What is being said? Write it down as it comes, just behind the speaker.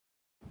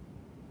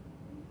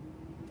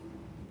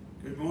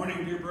Good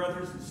morning, dear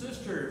brothers and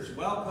sisters.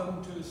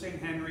 Welcome to St.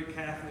 Henry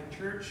Catholic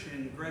Church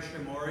in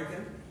Gresham,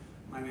 Oregon.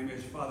 My name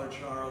is Father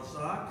Charles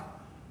Zock.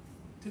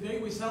 Today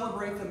we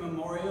celebrate the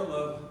memorial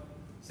of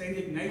St.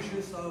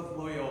 Ignatius of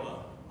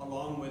Loyola,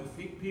 along with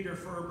Peter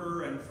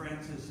Ferber and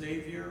Francis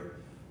Xavier,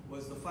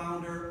 was the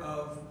founder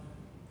of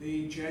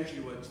the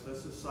Jesuits, the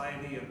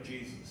Society of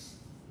Jesus.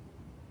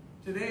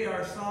 Today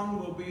our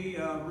song will be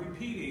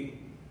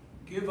repeating,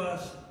 "Give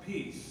us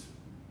peace,"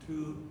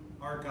 to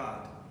our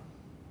God.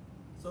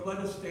 So let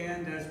us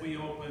stand as we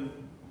open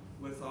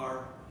with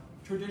our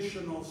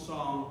traditional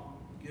song,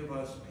 "Give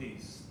Us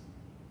Peace."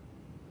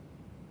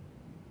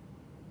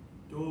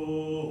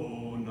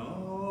 Dona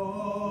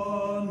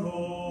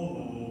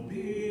nobis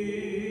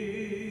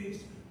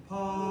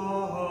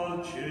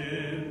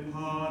pacem,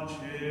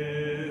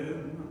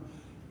 pacem,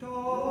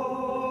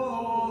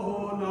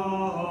 dona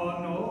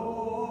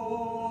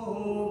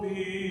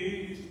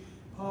nobis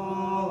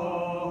pacem,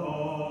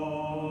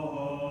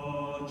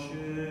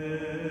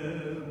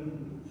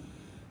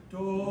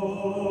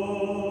 dona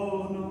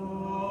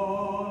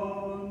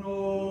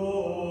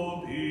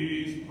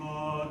nobis pacem, dona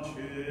nobis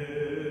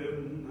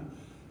pacem,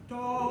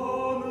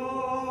 dona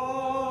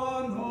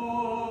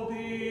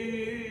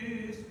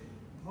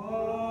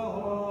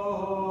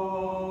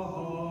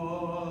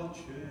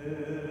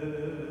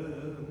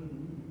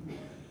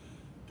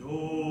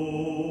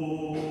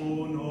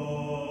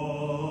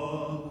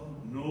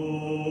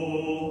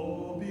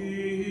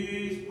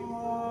nobis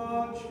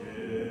pacem,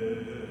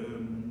 dona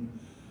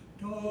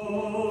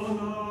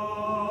nobis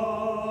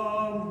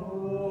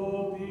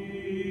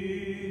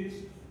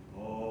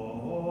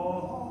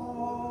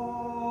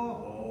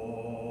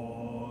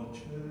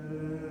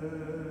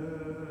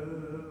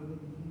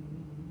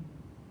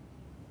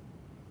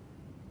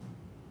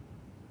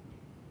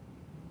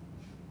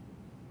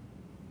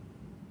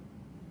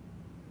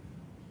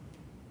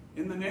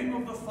In the name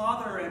of the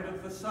Father, and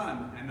of the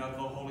Son, and of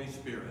the Holy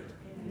Spirit.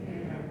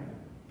 Amen.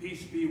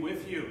 Peace be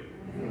with you.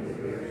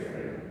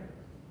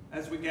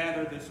 As we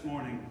gather this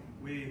morning,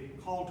 we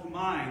call to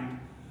mind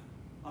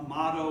a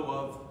motto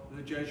of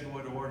the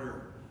Jesuit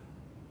order,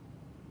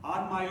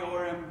 Ad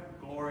Maiorem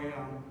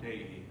Gloriam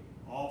Dei,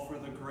 all for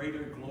the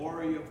greater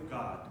glory of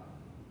God.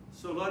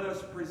 So let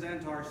us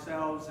present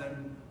ourselves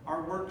and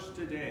our works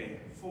today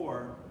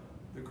for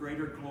the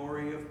greater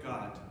glory of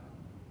God.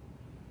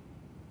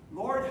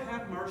 Lord,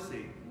 have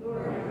mercy.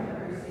 Lord, have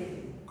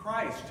mercy.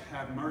 Christ,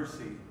 have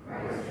mercy.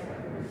 Christ,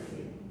 have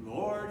mercy.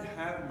 Lord,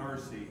 have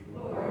mercy.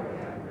 Lord,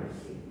 have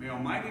mercy. May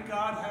Almighty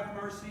God have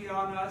mercy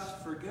on us,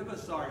 forgive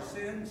us our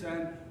sins,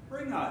 and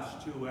bring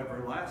us to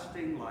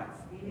everlasting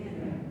life.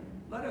 Amen.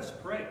 Let us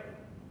pray.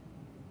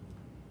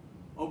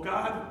 O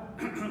God,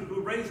 who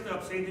raised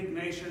up St.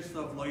 Ignatius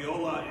of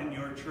Loyola in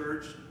your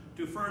church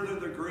to further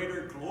the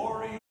greater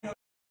glory of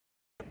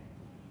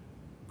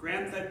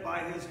grant that by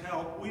his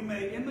help we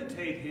may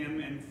imitate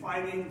him in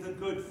fighting the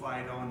good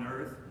fight on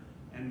earth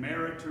and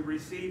merit to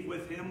receive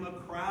with him a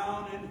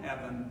crown in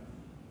heaven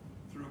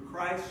through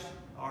Christ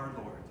our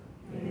Lord.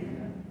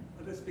 Amen.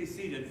 Let us be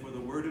seated for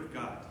the word of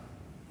God.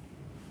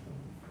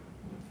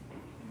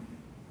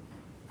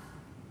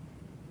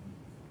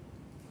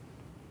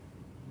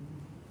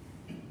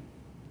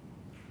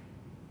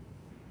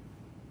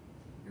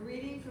 A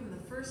reading from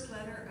the first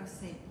letter of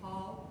St.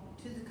 Paul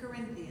to the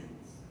Corinthians.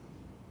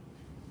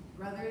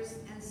 Brothers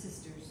and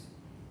sisters,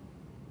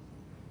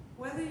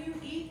 whether you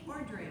eat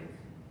or drink,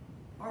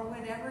 or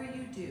whatever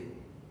you do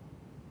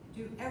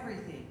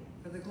everything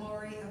for the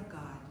glory of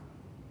God.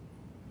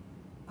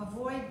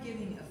 Avoid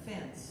giving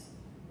offense,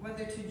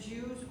 whether to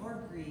Jews or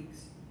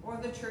Greeks, or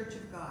the church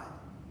of God,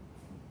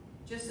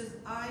 just as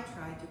I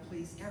try to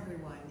please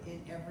everyone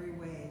in every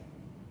way,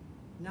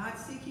 not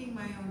seeking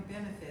my own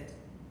benefit,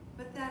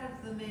 but that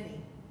of the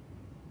many,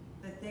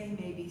 that they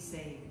may be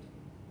saved.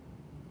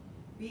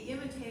 Be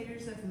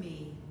imitators of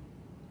me,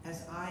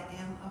 as I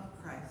am of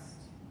Christ.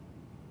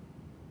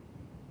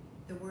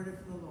 The word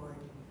of the Lord.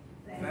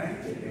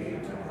 Thanks be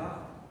to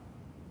God.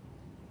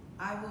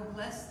 I will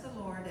bless the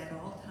Lord at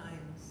all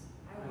times.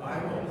 I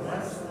will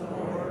bless the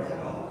Lord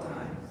at all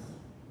times.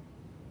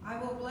 I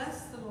will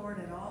bless the Lord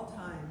at all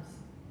times.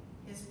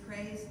 His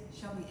praise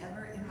shall be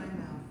ever in my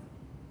mouth.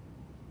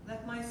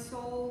 Let my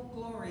soul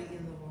glory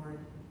in the Lord.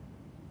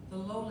 The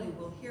lowly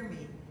will hear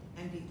me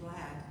and be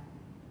glad.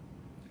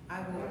 I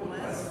will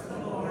bless the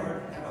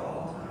Lord at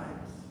all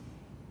times.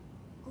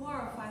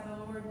 Glorify the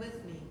Lord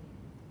with me.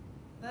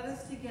 Let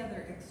us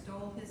together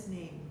extol his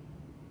name.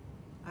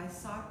 I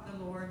sought the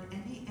Lord,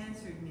 and he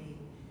answered me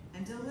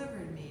and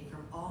delivered me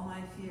from all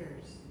my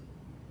fears.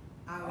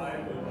 I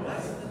will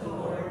bless the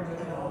Lord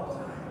at all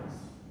times.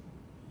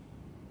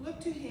 Look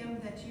to him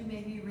that you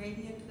may be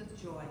radiant with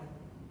joy,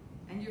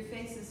 and your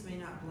faces may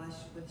not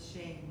blush with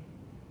shame.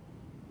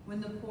 When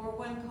the poor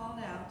one called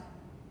out,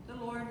 the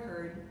Lord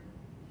heard,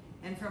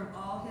 and from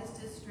all his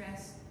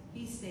distress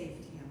he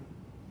saved him.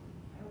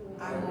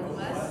 I will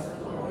bless the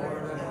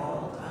Lord at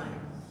all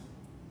times.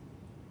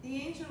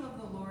 The angel of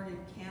the Lord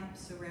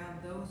encamps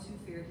around those who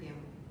fear him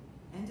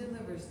and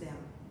delivers them.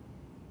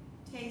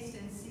 Taste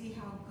and see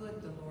how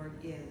good the Lord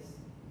is.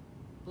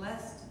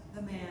 Blessed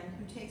the man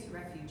who takes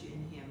refuge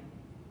in him.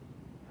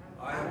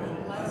 I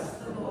will bless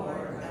the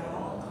Lord at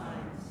all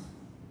times.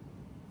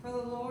 For the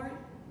Lord,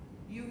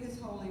 you his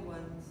holy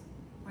ones,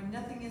 for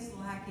nothing is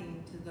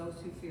lacking to those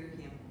who fear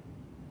him.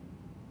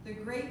 The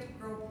great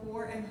grow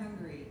poor and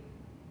hungry,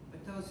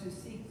 but those who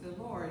seek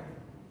the Lord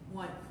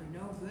want for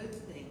no good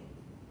thing.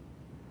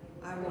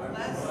 I will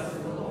bless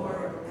the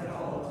Lord at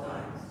all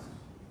times.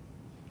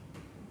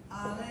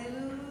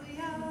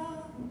 Alleluia,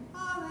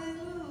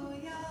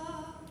 alleluia,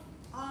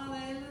 alleluia,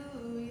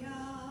 alleluia,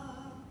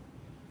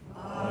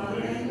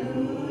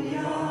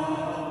 alleluia,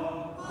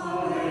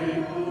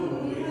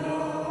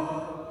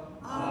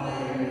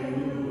 alleluia.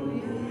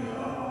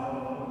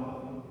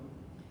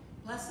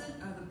 Blessed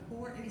are the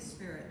poor in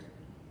spirit,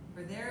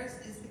 for theirs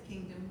is the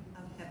kingdom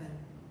of heaven.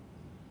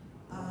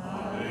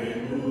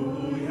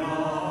 Alleluia,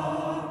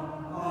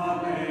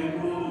 alleluia,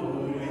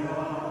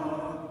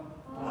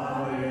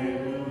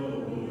 alleluia.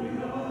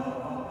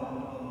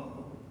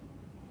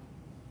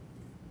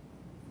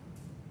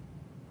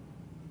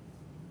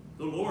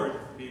 The Lord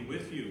be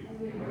with you.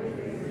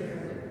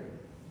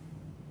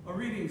 A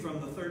reading from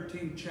the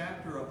 13th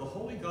chapter of the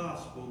Holy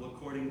Gospel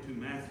according to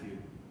Matthew.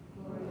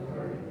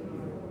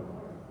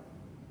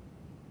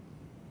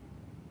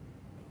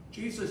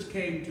 Jesus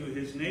came to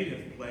his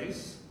native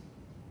place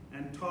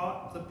and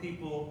taught the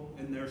people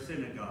in their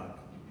synagogue.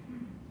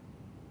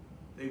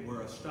 They were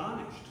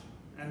astonished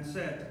and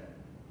said,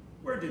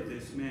 "Where did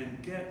this man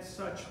get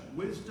such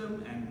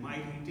wisdom and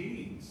mighty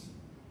deeds?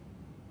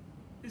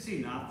 Is he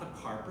not the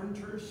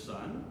carpenter's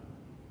son?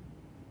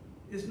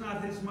 Is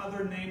not his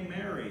mother named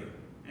Mary,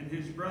 and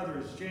his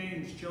brothers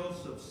James,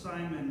 Joseph,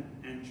 Simon,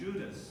 and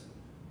Judas?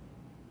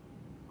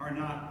 Are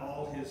not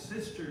all his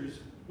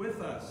sisters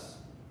with us?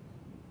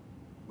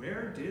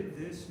 Where did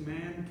this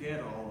man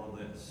get all of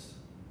this?"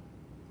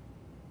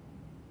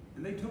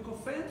 And they took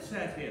offense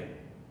at him.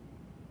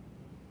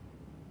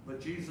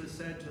 But Jesus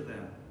said to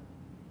them,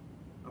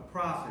 "A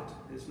prophet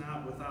is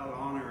not without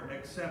honor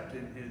except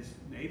in his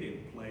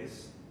native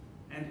place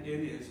and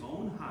in his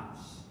own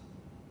house."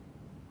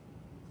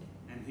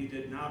 And he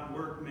did not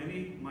work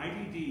many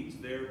mighty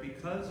deeds there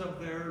because of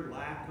their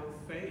lack of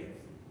faith.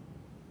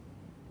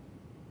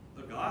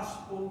 The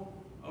Gospel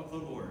of the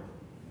Lord.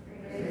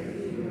 Praise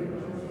to you,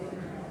 Lord.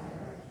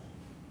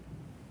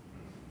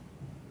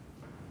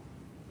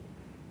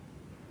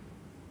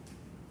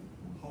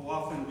 How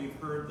often we've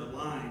heard the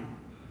line,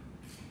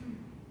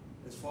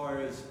 as far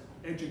as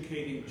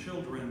educating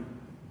children,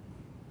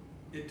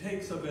 it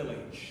takes a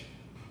village.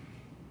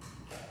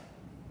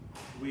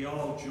 We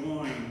all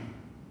join,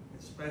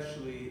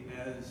 especially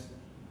as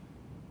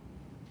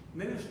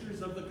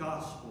ministers of the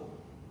gospel,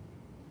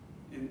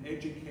 in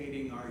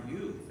educating our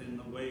youth in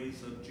the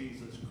ways of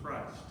Jesus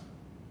Christ.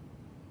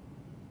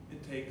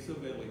 It takes a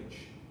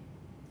village.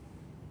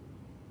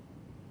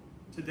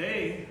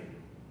 Today,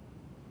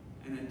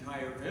 an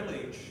entire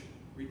village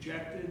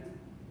rejected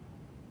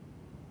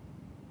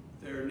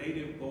their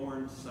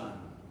native-born son,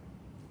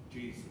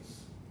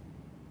 Jesus.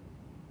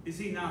 Is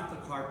he not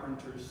the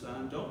carpenter's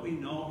son? Don't we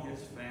know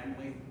his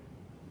family?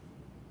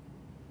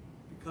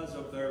 Because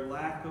of their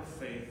lack of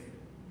faith,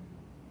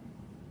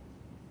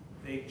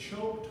 they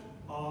choked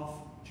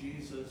off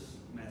Jesus'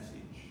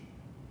 message.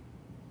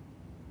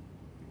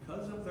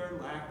 Because of their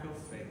lack of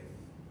faith,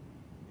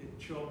 it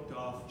choked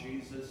off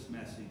Jesus'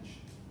 message.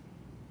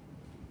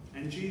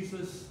 And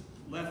Jesus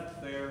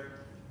left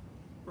there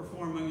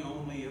performing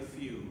only a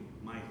few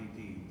mighty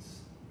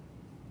deeds.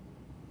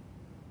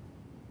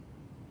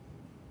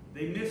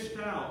 They missed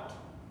out,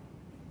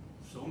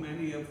 so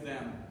many of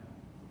them,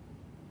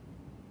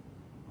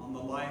 on the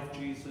life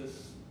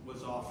Jesus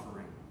was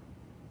offering.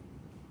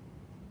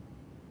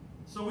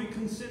 So we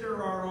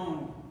consider our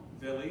own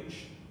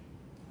village.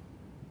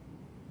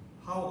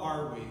 How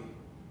are we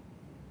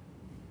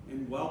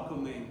in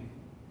welcoming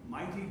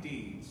mighty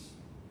deeds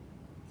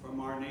from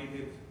our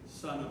native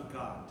Son of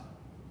God?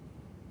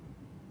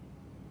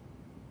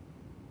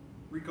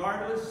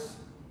 Regardless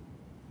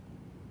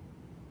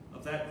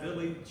of that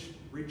village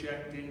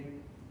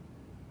rejecting,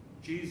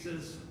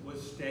 Jesus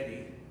was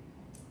steady.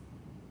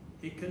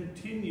 He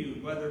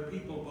continued, whether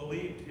people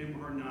believed him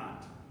or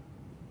not,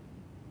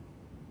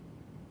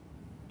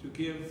 to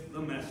give the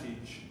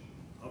message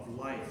of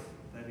life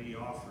that he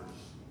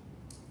offers.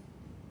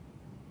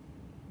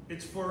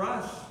 It's for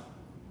us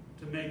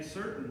to make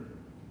certain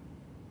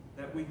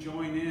that we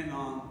join in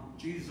on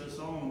Jesus'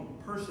 own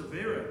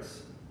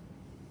perseverance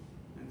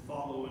and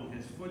follow in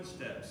his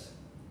footsteps,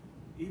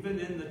 even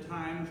in the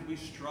times we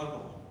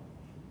struggle,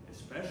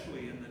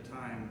 especially in the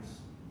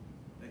times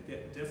that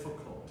get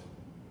difficult.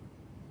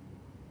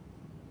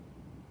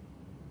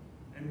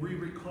 And we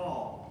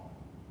recall,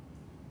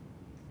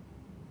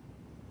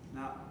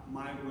 not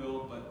my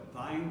will, but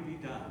thine be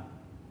done.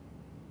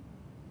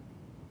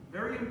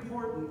 Very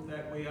important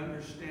that we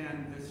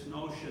understand this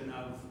notion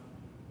of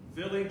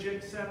village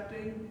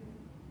accepting,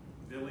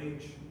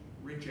 village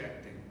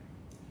rejecting.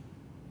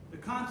 The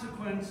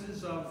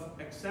consequences of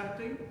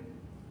accepting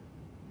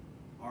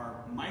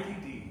are mighty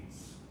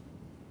deeds.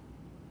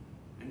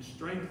 and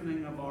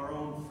strengthening of our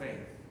own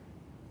faith.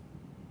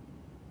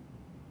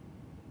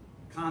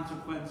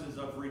 Consequences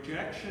of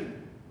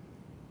rejection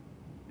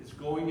is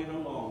going it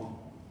alone,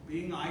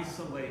 being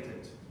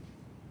isolated,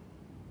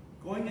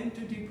 going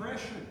into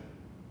depression,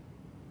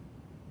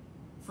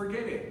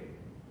 forgetting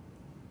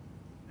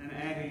an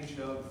adage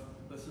of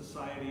the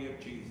Society of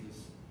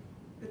Jesus.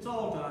 It's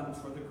all done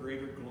for the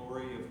greater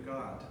glory of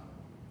God.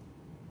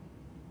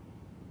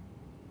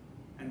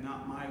 And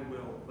not my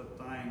will, but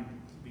thine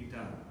be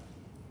done.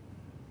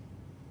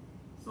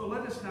 So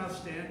let us now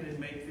stand and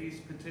make these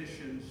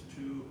petitions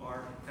to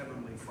our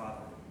Heavenly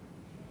Father.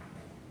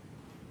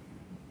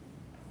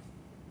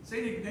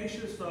 St.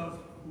 Ignatius of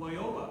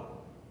Loyola,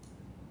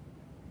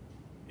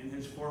 in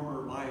his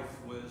former life,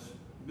 was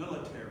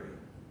military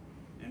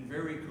and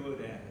very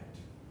good at it.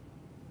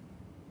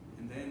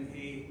 And then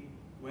he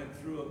went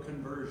through a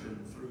conversion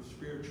through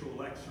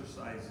spiritual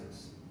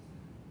exercises.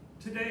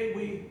 Today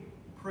we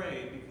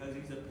pray, because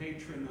he's a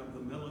patron of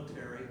the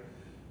military,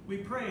 we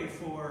pray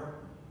for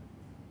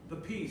the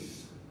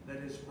peace that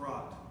is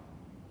brought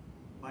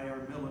by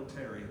our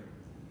military,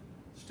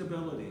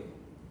 stability.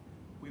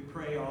 We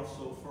pray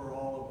also for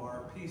all of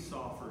our peace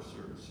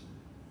officers,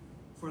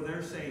 for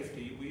their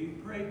safety. We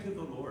pray to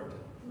the Lord.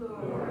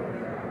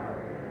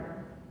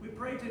 Lord. We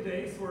pray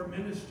today for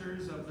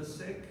ministers of the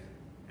sick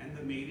and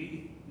the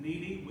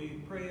needy.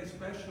 We pray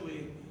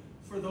especially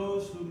for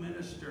those who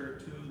minister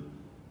to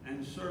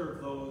and serve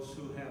those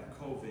who have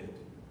COVID.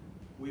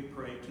 We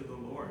pray to the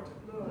Lord.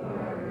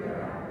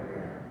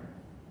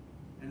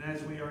 And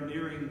as we are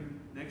nearing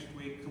next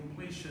week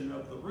completion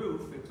of the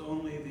roof, it's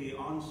only the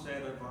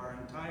onset of our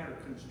entire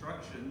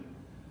construction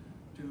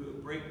to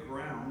break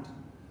ground.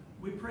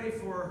 We pray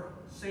for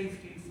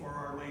safety for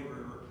our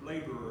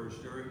laborers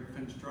during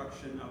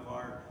construction of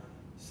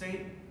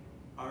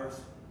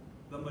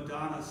the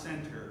Madonna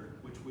Center,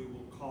 which we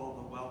will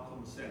call the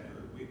Welcome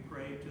Center. We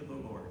pray to the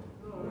Lord.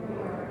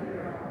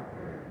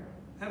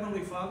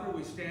 Heavenly Father,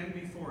 we stand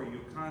before you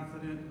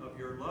confident of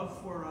your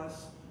love for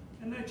us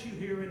and that you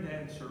hear and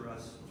answer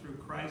us through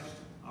Christ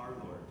our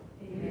Lord.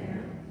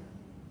 Amen.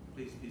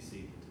 Please be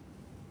seated.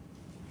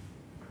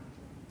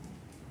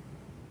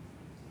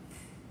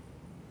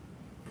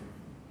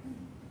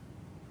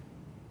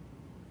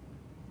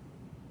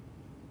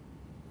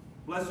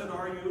 Blessed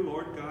are you,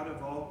 Lord God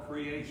of all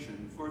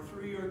creation, for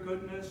through your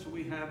goodness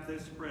we have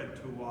this bread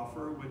to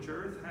offer, which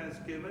earth has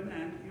given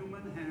and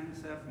human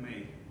hands have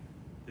made.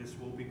 This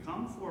will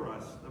become for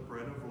us the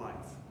bread of life.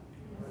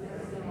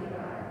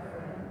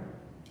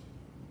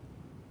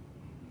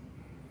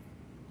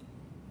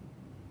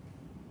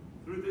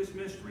 Through this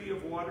mystery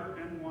of water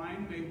and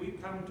wine, may we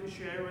come to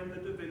share in the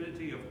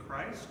divinity of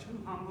Christ, who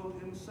humbled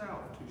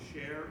himself to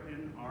share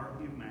in our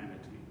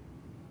humanity.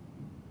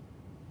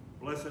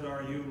 Blessed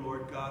are you,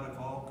 Lord God of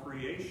all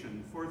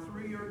creation, for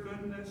through your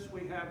goodness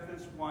we have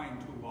this wine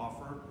to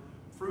offer,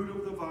 fruit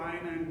of the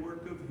vine and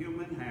work of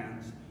human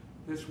hands.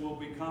 This will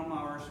become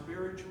our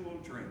spiritual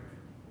drink.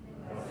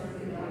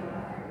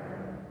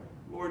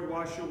 Lord,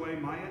 wash away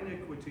my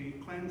iniquity,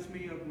 cleanse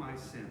me of my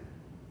sin.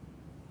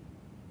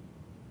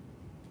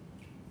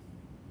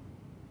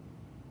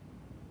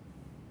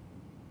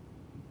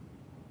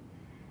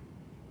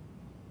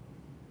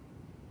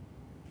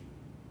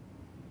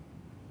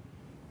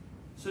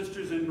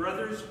 Sisters and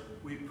brothers,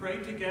 we pray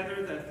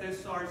together that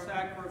this our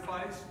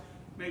sacrifice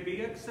may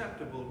be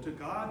acceptable to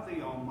God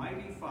the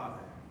Almighty Father.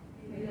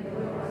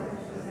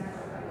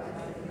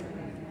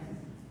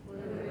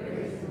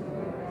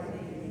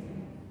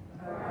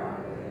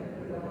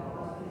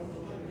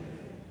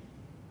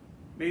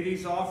 May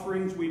these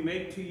offerings we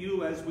make to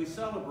you as we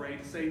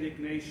celebrate St.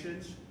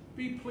 Ignatius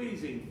be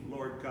pleasing,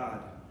 Lord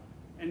God,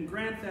 and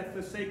grant that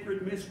the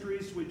sacred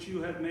mysteries which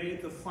you have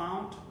made the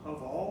fount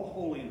of all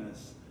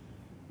holiness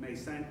may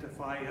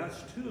sanctify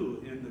us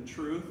too in the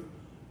truth,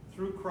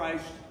 through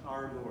Christ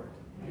our Lord.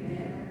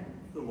 Amen.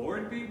 The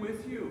Lord be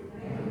with you.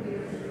 And with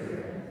your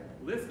spirit.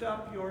 Lift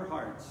up your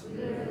hearts. We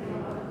lift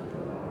them up to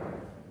the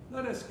Lord.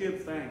 Let us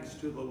give thanks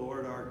to the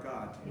Lord our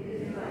God. It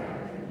is right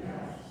and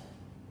just.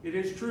 It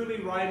is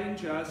truly right and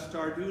just,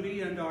 our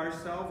duty and our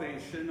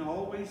salvation,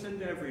 always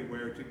and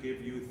everywhere to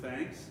give you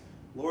thanks,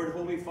 Lord,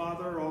 Holy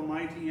Father,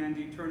 Almighty and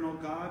eternal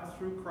God,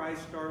 through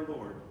Christ our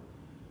Lord.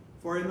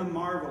 For in the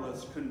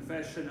marvelous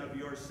confession of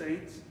your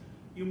saints,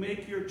 you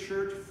make your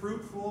church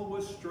fruitful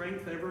with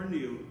strength ever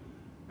new,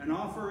 and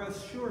offer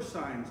us sure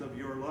signs of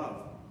your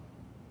love,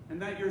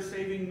 and that your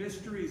saving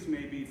mysteries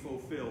may be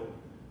fulfilled.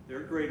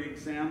 Their great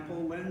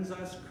example lends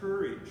us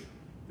courage.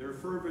 Their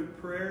fervent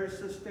prayers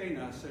sustain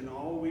us in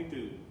all we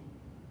do.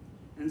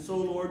 And so,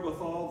 Lord, with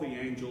all the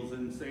angels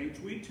and saints,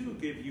 we too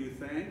give you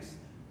thanks,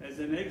 as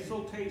in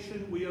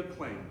exultation we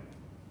acclaim.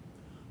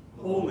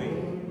 Holy,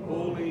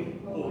 holy,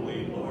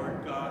 holy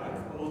Lord God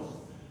of hosts,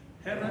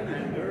 heaven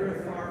and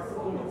earth are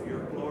full of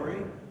your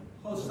glory.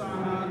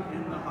 Hosanna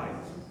in the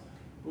heights.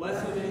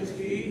 Blessed is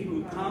he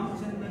who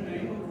comes in the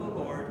name of the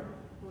Lord.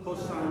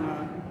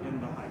 Hosanna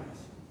in the heights.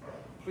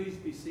 Please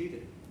be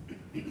seated.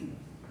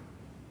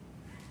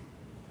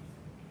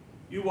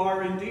 You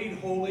are indeed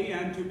holy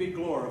and to be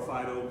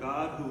glorified, O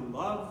God, who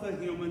love the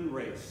human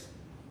race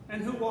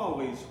and who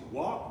always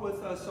walk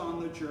with us on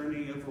the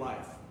journey of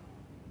life.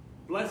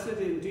 Blessed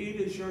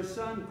indeed is your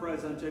Son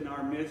present in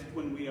our midst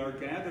when we are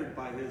gathered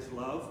by his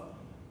love,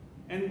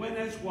 and when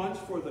as once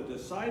for the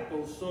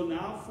disciples, so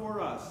now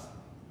for us,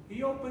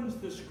 he opens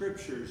the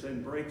scriptures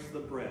and breaks the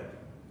bread.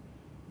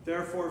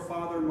 Therefore,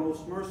 Father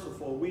most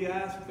merciful, we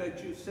ask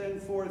that you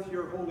send forth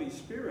your Holy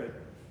Spirit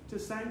to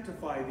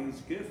sanctify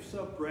these gifts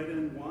of bread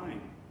and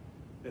wine,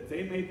 that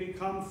they may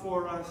become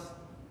for us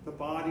the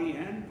body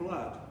and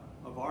blood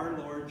of our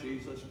Lord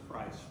Jesus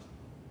Christ.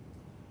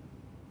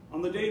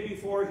 On the day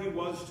before he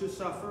was to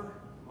suffer,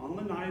 on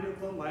the night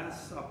of the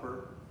Last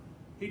Supper,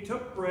 he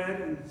took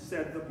bread and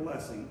said the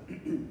blessing,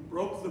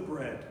 broke the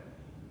bread,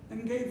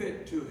 and gave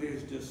it to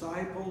his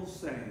disciples,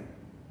 saying,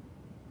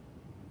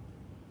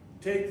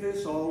 "Take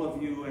this, all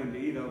of you, and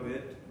eat of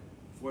it,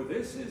 for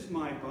this is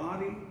my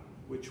body,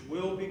 which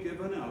will be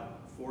given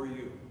up for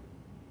you."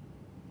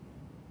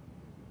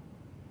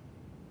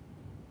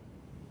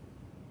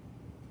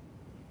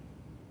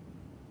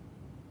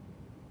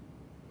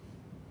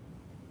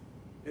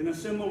 In a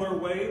similar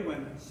way,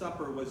 when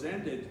supper was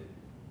ended,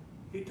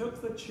 he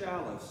took the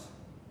chalice,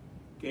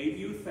 gave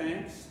you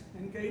thanks,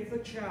 and gave the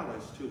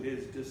chalice to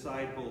his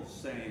disciples,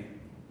 saying,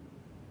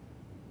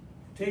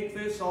 "Take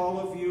this, all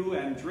of you,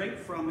 and drink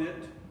from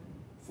it,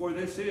 for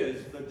this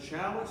is the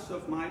chalice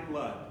of my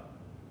blood,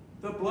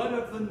 the blood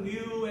of the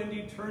new and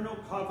eternal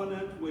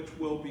covenant, which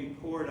will be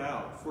poured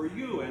out for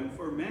you and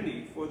for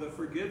many for the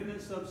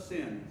forgiveness of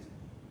sins.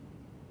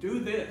 Do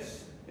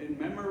this in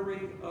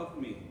memory of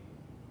me."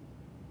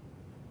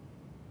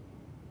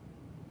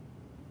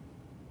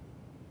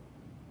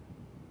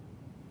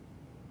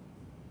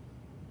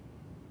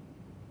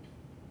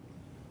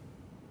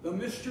 The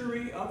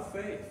mystery of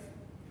faith.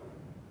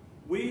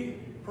 We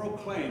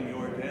proclaim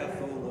your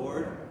death, O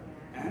Lord,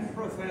 and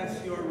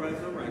profess your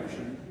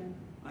resurrection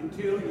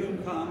until you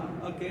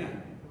come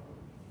again.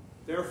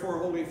 Therefore,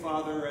 Holy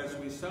Father, as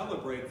we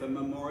celebrate the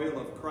memorial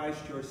of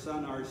Christ, your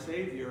Son, our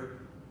Savior,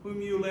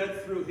 whom you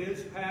led through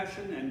his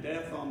passion and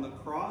death on the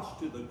cross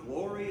to the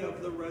glory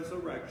of the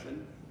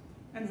resurrection,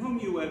 and whom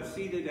you have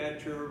seated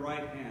at your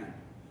right hand,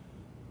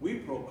 we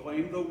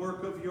proclaim the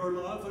work of your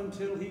love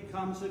until he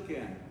comes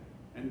again,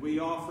 and we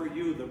offer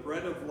you the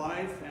bread of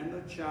life and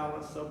the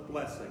chalice of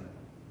blessing.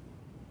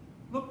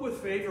 Look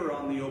with favor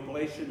on the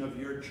oblation of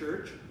your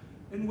church,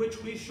 in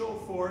which we show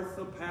forth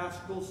the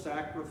paschal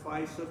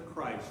sacrifice of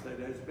Christ that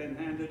has been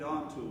handed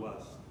on to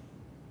us,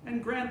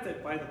 and grant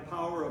that by the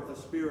power of the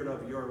Spirit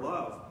of your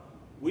love,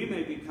 we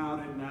may be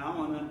counted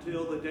now and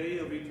until the day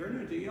of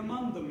eternity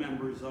among the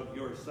members of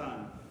your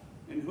Son,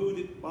 in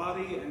whose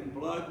body and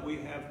blood we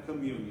have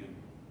communion.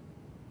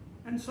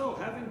 And so,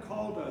 having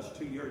called us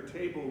to your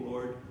table,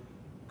 Lord,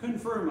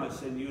 confirm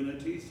us in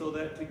unity, so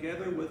that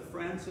together with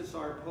Francis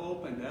our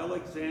Pope and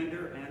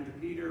Alexander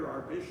and Peter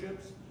our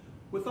bishops,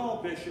 with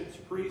all bishops,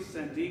 priests,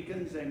 and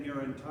deacons, and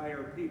your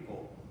entire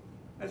people,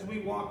 as we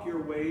walk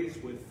your ways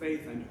with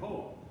faith and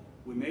hope,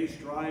 we may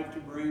strive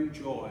to bring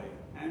joy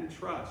and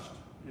trust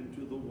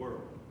into the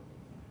world.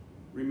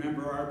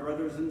 Remember our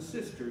brothers and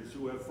sisters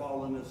who have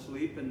fallen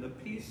asleep in the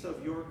peace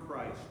of your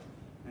Christ,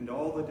 and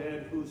all the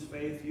dead whose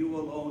faith you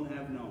alone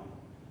have known.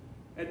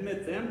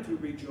 Admit them to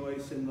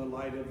rejoice in the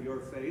light of your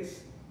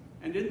face,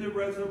 and in the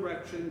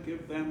resurrection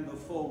give them the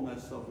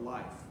fullness of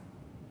life.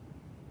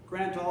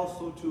 Grant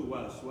also to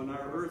us, when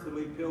our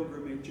earthly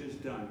pilgrimage is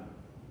done,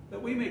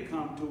 that we may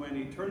come to an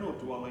eternal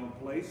dwelling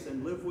place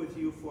and live with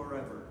you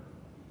forever.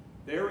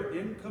 There,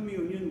 in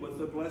communion with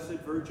the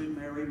Blessed Virgin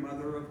Mary,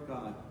 Mother of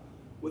God,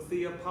 with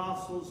the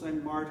apostles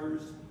and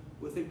martyrs,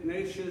 with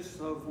Ignatius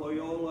of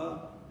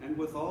Loyola, and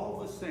with all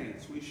the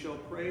saints, we shall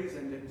praise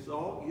and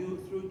exalt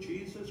you through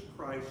Jesus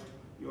Christ,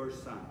 your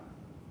Son.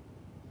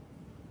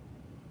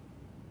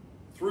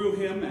 Through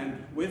him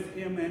and with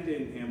him and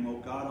in him, O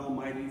God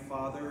Almighty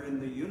Father, in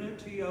the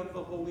unity of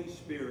the Holy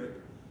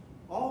Spirit,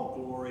 all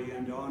glory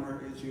and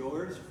honor is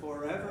yours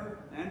forever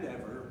and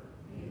ever.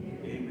 Amen.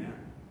 Amen.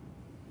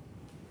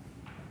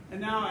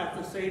 And now, at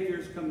the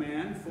Savior's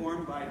command,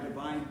 formed by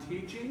divine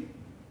teaching,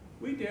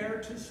 we dare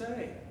to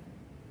say,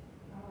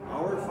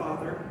 Our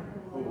Father,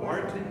 who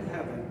art in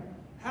heaven,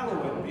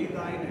 hallowed be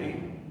thy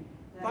name.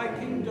 Thy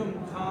kingdom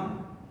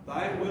come,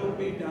 thy will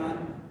be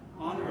done,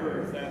 on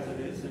earth as it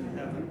is in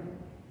heaven.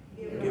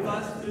 Give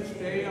us this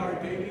day our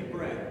daily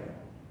bread,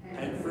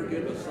 and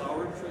forgive us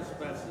our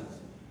trespasses,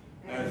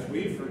 as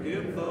we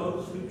forgive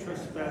those who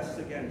trespass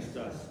against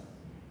us.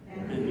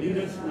 And lead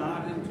us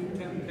not into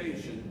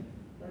temptation,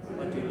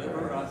 but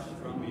deliver us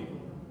from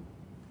evil.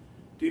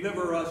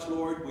 Deliver us,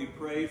 Lord, we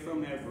pray,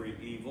 from every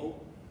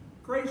evil.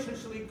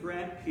 Graciously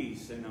grant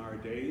peace in our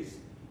days,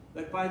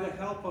 that by the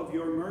help of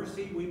your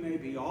mercy we may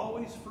be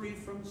always free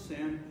from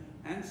sin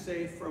and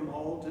safe from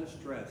all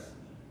distress,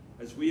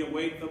 as we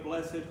await the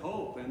blessed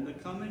hope and the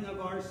coming of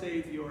our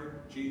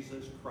Savior,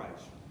 Jesus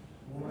Christ.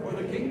 For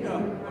the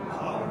kingdom, the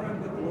power,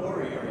 and the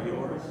glory are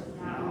yours,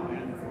 now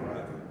and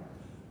forever.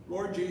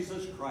 Lord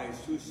Jesus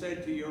Christ, who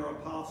said to your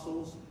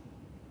apostles,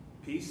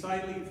 Peace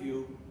I leave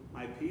you,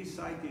 my peace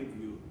I give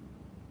you.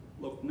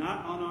 Look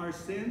not on our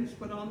sins,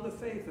 but on the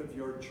faith of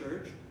your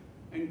church,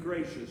 and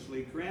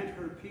graciously grant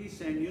her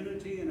peace and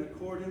unity in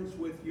accordance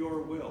with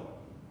your will,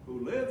 who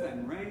live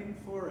and reign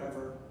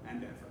forever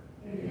and ever.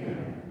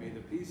 Amen. May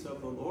the peace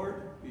of the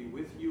Lord be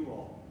with you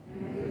all.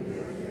 And with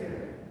your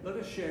spirit. Let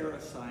us share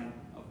a sign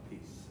of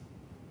peace.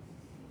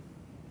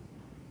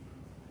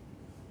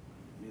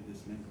 May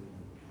this necklace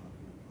of the body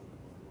and blood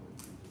of our Lord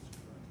Jesus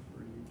Christ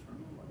bring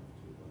eternal life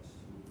to us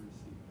who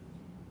receive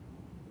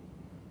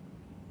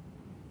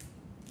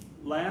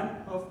it.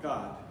 Lamb of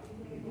God,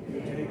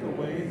 you take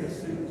away the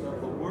sins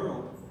of the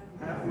world,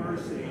 have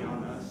mercy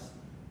on us.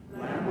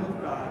 Lamb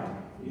of God,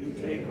 you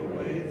take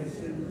away the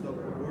sins of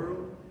the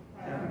world,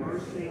 have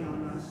mercy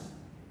on us.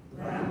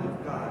 Lamb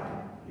of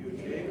God, you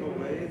take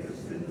away the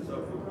sins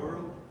of the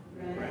world,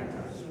 grant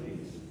us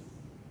peace.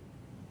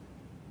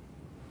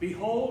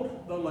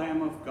 Behold the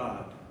Lamb of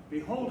God.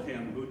 Behold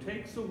him who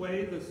takes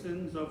away the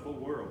sins of the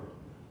world.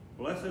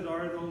 Blessed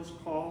are those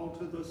called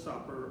to the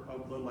supper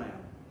of the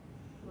Lamb.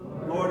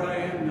 Lord, I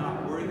am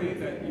not worthy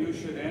that you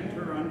should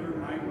enter under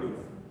my roof,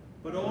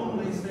 but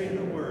only say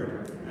the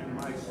word, and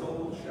my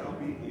soul shall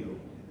be healed.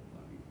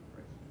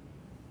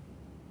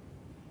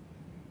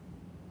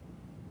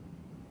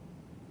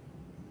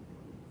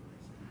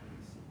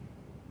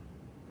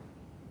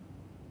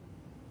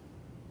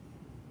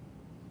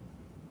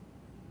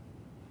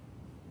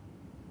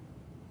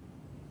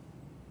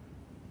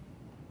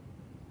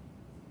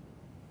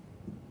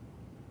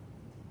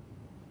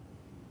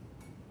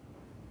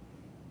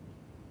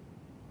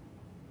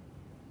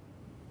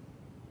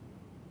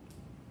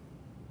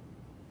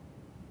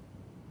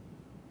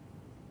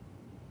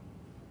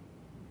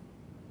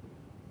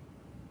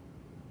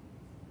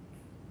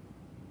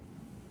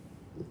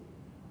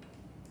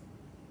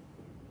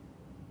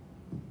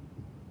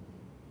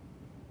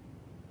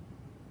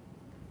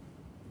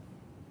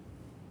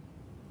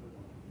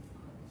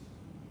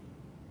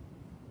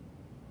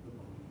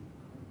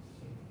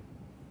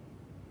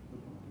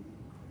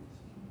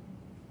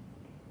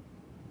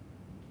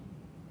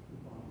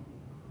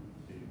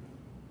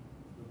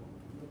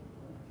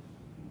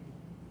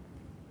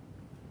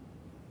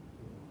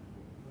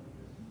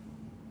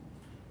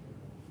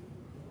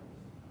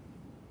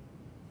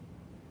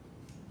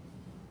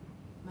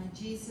 My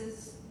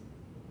Jesus,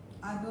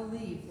 I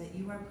believe that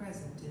you are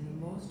present in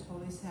the most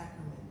holy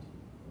sacrament,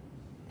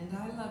 and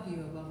I love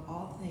you above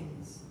all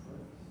things.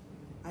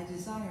 I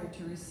desire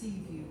to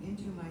receive you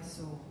into my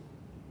soul.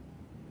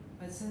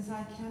 But since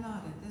I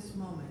cannot at this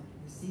moment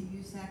receive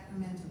you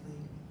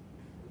sacramentally,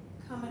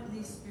 come at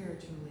least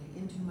spiritually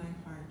into my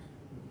heart.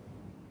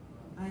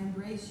 I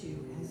embrace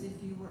you as if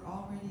you were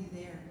already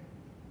there,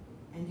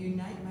 and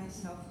unite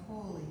myself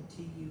wholly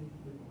to you.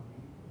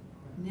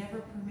 Never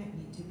permit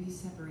me to be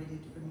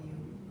separated from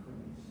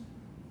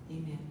you.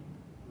 Amen.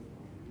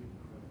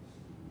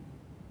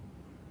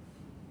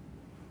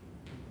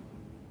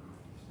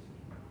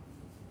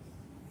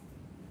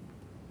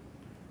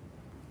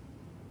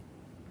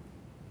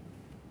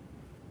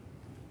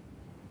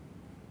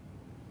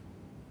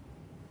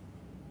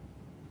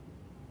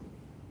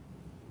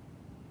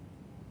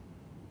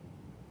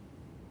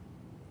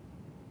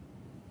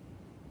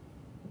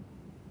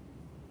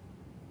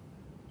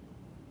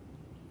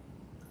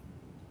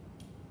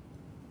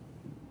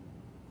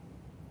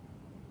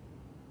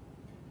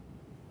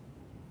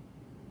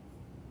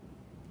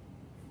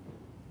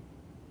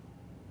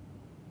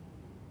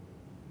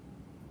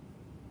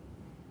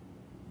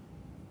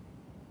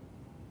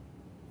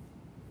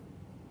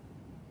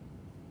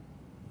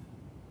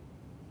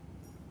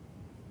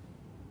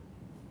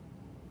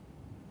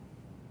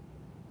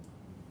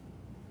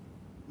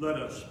 Let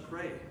us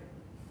pray.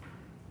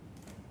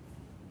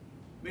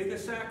 May the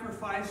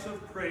sacrifice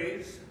of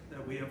praise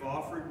that we have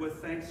offered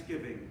with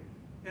thanksgiving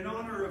in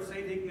honor of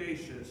St.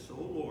 Ignatius,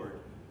 O Lord,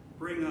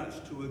 bring us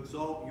to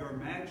exalt your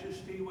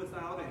majesty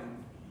without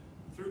end,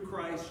 through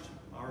Christ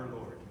our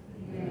Lord.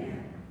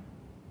 Amen.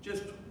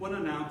 Just one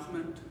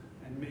announcement,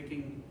 and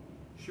making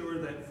sure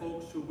that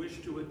folks who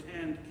wish to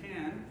attend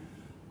can,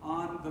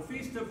 on the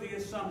Feast of the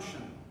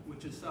Assumption,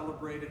 which is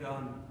celebrated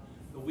on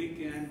the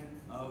weekend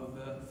of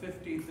the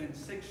 15th and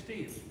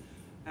 16th.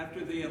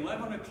 After the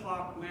 11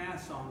 o'clock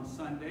Mass on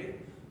Sunday,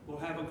 we'll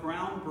have a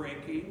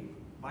groundbreaking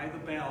by the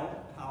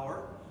bell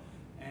tower,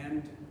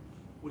 and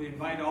we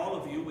invite all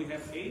of you. We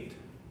have 8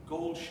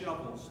 gold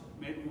shovels.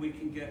 Maybe we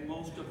can get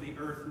most of the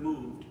earth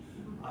moved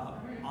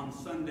on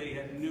Sunday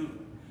at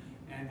noon,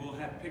 and we'll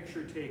have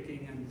picture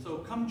taking. And so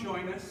come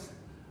join us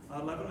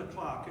 11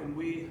 o'clock, and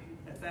we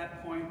at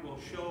that point will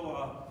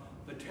show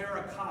the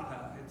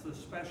terracotta. It's a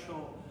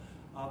special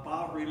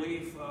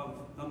bas-relief of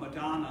the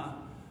Madonna,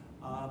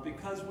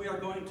 because we are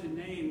going to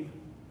name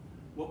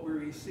what we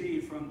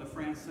received from the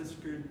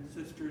Franciscan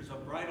Sisters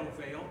of Bridal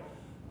Veil.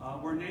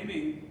 We're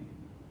naming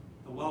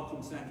the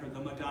Welcome Center the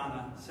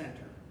Madonna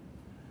Center.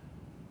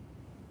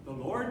 The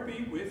Lord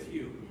be with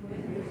you.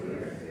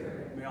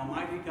 May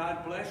Almighty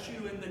God bless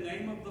you in the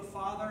name of the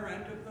Father,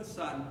 and of the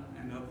Son,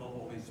 and of the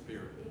Holy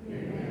Spirit.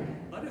 Amen.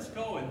 Let us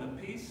go in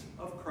the peace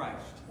of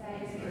Christ.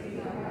 Thanks be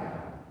to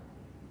God.